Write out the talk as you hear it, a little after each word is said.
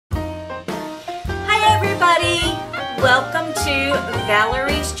to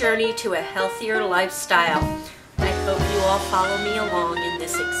Valerie's journey to a healthier lifestyle. I hope you all follow me along in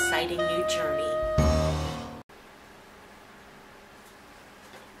this exciting new journey.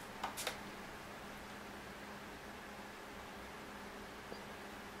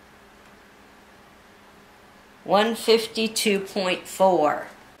 (152.4).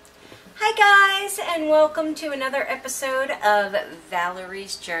 Hi guys, and welcome to another episode of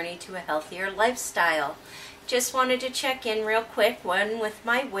Valerie's Journey to a Healthier Lifestyle. Just wanted to check in real quick, one with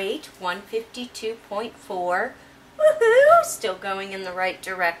my weight, 152.4. Woohoo! Still going in the right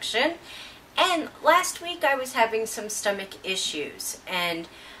direction. And last week I was having some stomach issues, and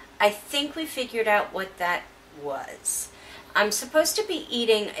I think we figured out what that was. I'm supposed to be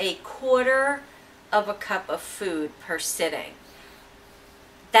eating a quarter of a cup of food per sitting.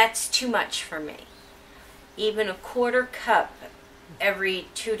 That's too much for me. Even a quarter cup every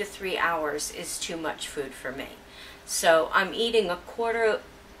 2 to 3 hours is too much food for me. So I'm eating a quarter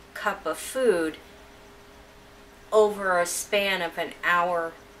cup of food over a span of an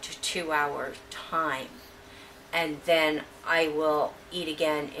hour to 2 hour time. And then I will eat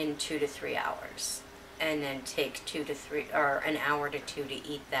again in 2 to 3 hours. And then take 2 to 3 or an hour to 2 to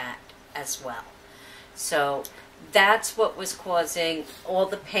eat that as well. So that's what was causing all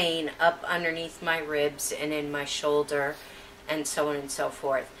the pain up underneath my ribs and in my shoulder and so on and so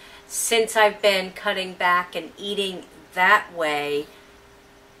forth. Since I've been cutting back and eating that way,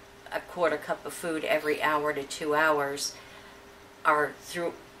 a quarter cup of food every hour to 2 hours, or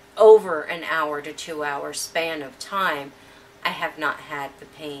through over an hour to 2 hour span of time, I have not had the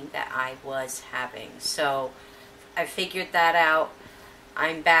pain that I was having. So I figured that out.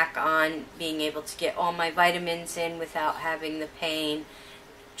 I'm back on being able to get all my vitamins in without having the pain,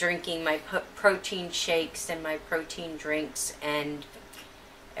 drinking my protein shakes and my protein drinks, and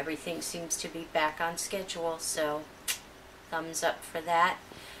everything seems to be back on schedule, so thumbs up for that.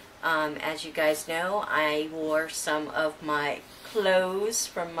 As you guys know, I wore some of my clothes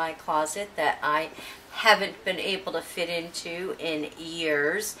from my closet that I haven't been able to fit into in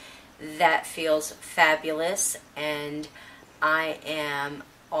years. That feels fabulous, and I am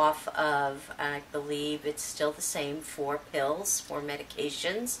off of, I believe it's still the same, 4 pills, 4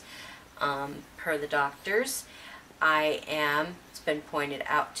 medications per the doctors. I am, it's been pointed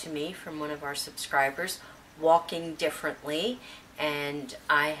out to me from one of our subscribers, walking differently, and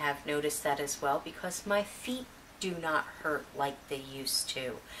I have noticed that as well because my feet do not hurt like they used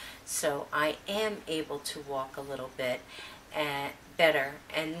to. So I am able to walk a little bit better.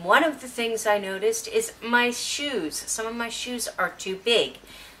 And one of the things I noticed is my shoes. Some of my shoes are too big.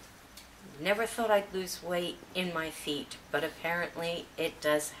 Never thought I'd lose weight in my feet, but apparently it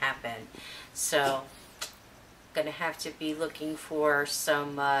does happen. So gonna have to be looking for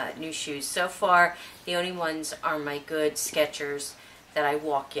some new shoes. So far the only ones are my good Skechers that I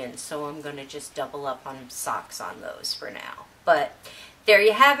walk in, so I'm gonna just double up on socks on those for now. But there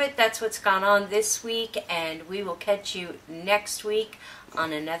you have it. That's what's gone on this week, and we will catch you next week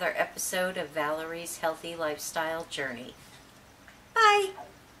on another episode of Valerie's Healthy Lifestyle Journey. Bye!